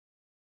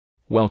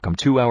Welcome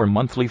to our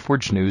monthly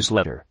Forge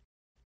newsletter.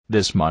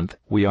 This month,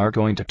 we are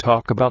going to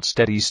talk about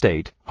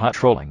steady-state,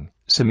 hot rolling,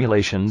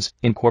 simulations,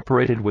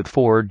 incorporated with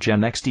Forge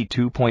NXT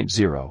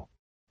 2.0.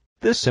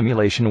 This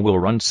simulation will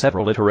run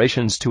several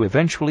iterations to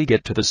eventually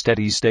get to the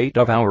steady state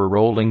of our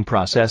rolling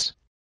process.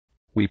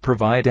 We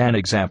provide an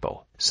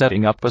example,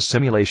 setting up a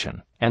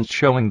simulation, and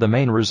showing the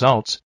main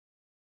results.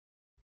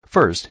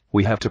 First,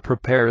 we have to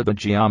prepare the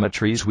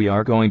geometries we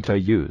are going to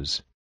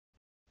use.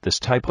 This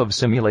type of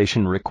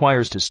simulation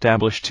requires to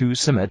establish two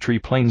symmetry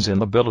planes in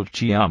the billet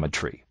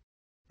geometry.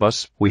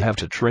 Thus, we have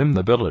to trim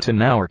the billet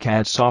in our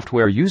CAD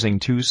software using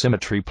two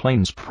symmetry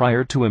planes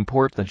prior to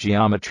import the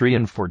geometry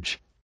in Forge.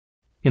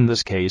 In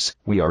this case,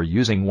 we are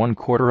using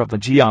 1/4 of the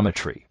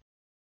geometry.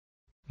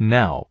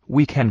 Now,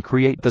 we can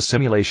create the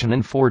simulation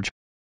in Forge.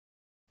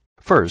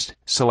 First,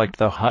 select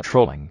the hot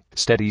rolling,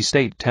 steady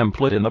state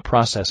template in the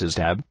Processes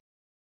tab.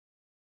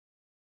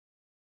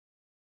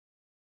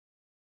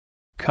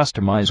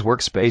 Customize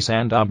workspace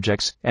and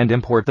objects, and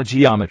import the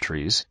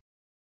geometries.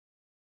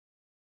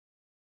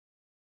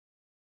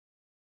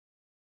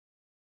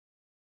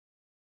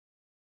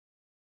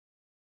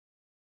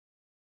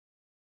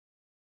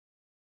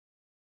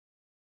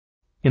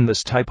 In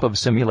this type of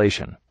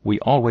simulation,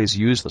 we always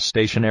use the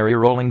stationary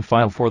rolling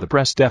file for the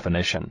press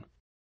definition.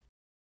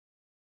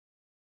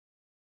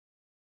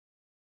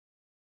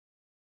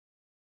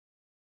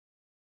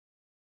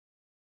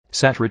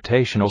 Set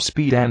rotational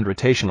speed and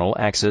rotational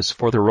axis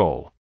for the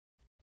roll.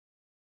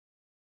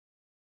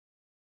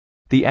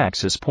 The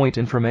axis point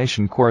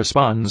information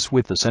corresponds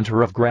with the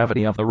center of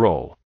gravity of the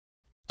roll.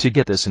 To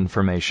get this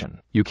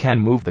information, you can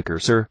move the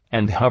cursor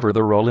and hover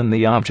the roll in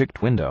the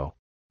object window.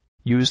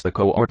 Use the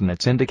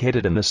coordinates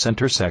indicated in the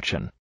center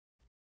section.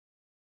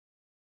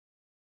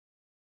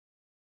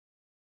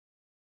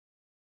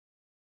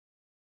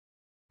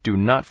 Do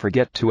not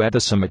forget to add the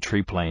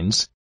symmetry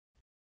planes.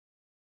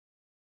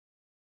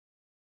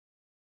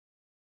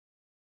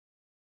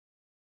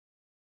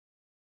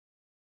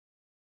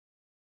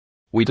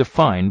 We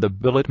define the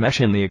billet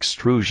mesh in the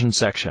extrusion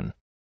section.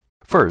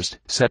 First,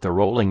 set the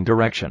rolling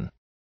direction.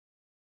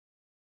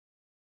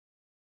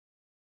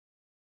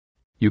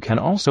 You can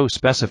also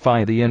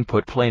specify the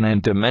input plane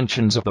and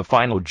dimensions of the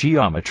final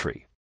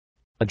geometry.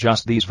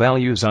 Adjust these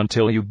values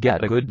until you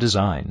get a good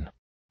design.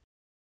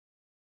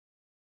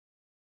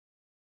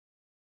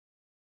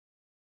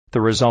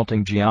 The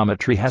resulting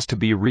geometry has to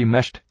be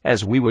remeshed,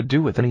 as we would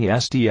do with any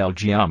STL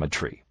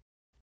geometry.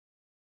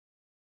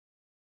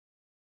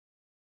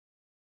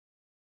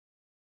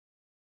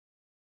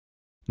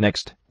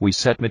 Next, we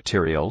set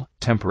material,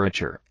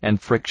 temperature,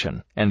 and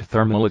friction, and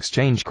thermal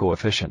exchange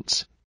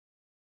coefficients.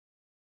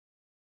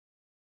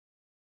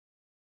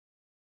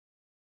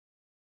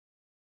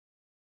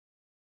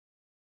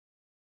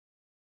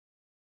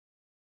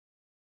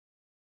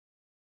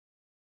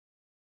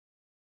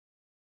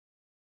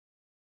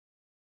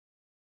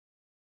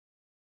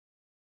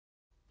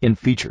 In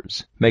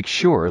Features, make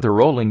sure the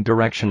rolling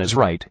direction is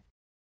right.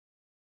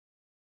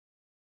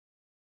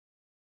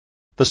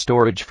 The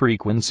storage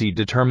frequency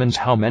determines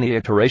how many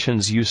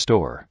iterations you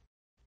store.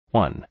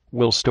 1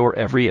 will store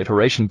every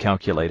iteration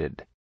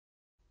calculated.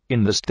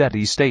 In the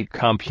Steady State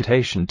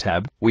Computation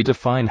tab, we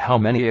define how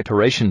many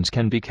iterations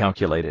can be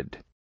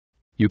calculated.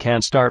 You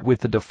can start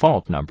with the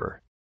default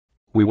number.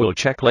 We will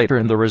check later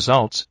in the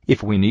results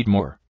if we need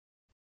more.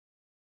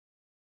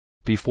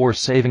 Before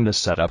saving the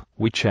setup,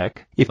 we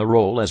check if the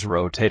roll is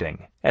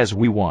rotating, as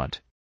we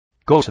want.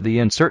 Go to the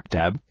Insert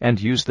tab and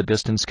use the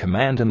Distance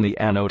command in the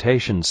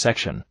Annotation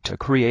section to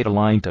create a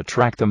line to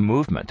track the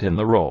movement in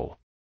the roll.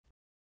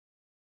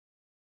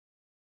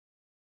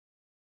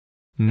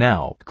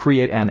 Now,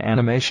 create an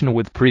animation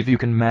with Preview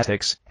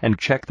Kinematics and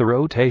check the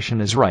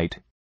rotation is right.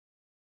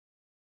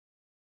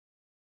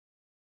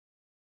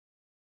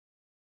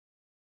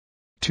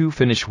 To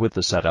finish with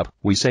the setup,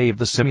 we save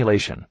the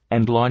simulation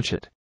and launch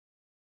it.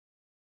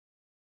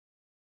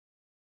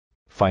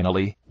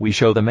 Finally, we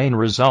show the main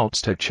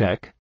results to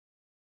check.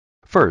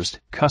 First,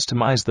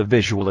 customize the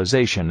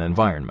visualization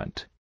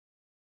environment.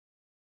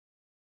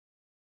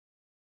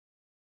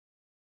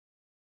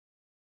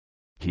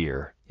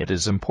 Here, it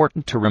is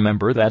important to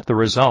remember that the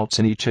results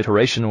in each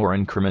iteration or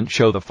increment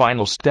show the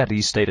final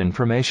steady-state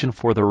information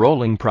for the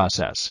rolling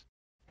process.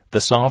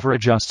 The solver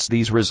adjusts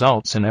these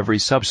results in every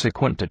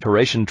subsequent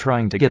iteration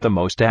trying to get the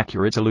most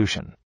accurate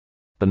solution.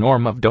 The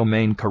norm of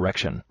domain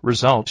correction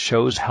result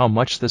shows how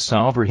much the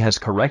solver has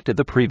corrected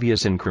the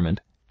previous increment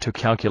to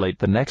calculate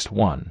the next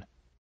one.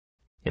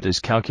 It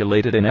is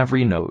calculated in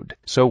every node,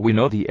 so we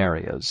know the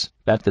areas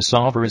that the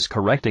solver is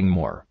correcting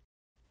more.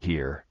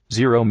 Here,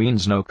 0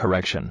 means no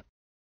correction.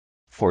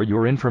 For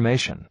your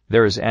information,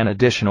 there is an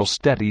additional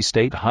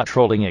steady-state hot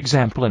rolling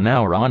example in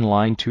our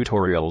online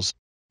tutorials.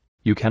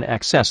 You can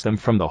access them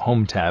from the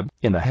Home tab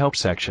in the Help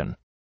section.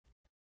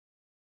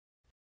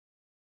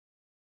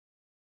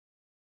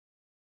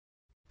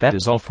 That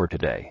is all for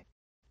today.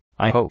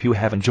 I hope you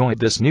have enjoyed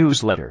this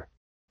newsletter.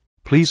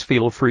 Please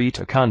feel free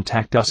to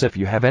contact us if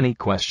you have any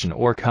question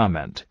or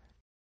comment.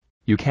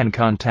 You can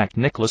contact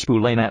Nicholas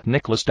Poulain at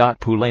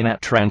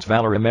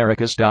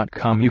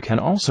nicholas.poulain@transvaloramericas.com. You can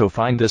also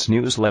find this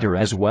newsletter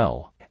as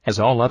well as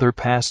all other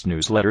past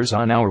newsletters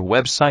on our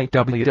website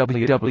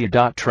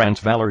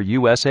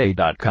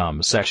www.transvalorusa.com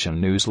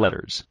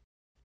 /newsletters.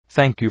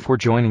 Thank you for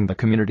joining the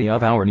community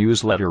of our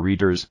newsletter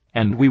readers,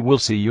 and we will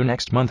see you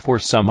next month for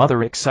some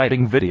other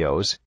exciting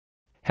videos.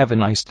 Have a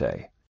nice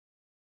day.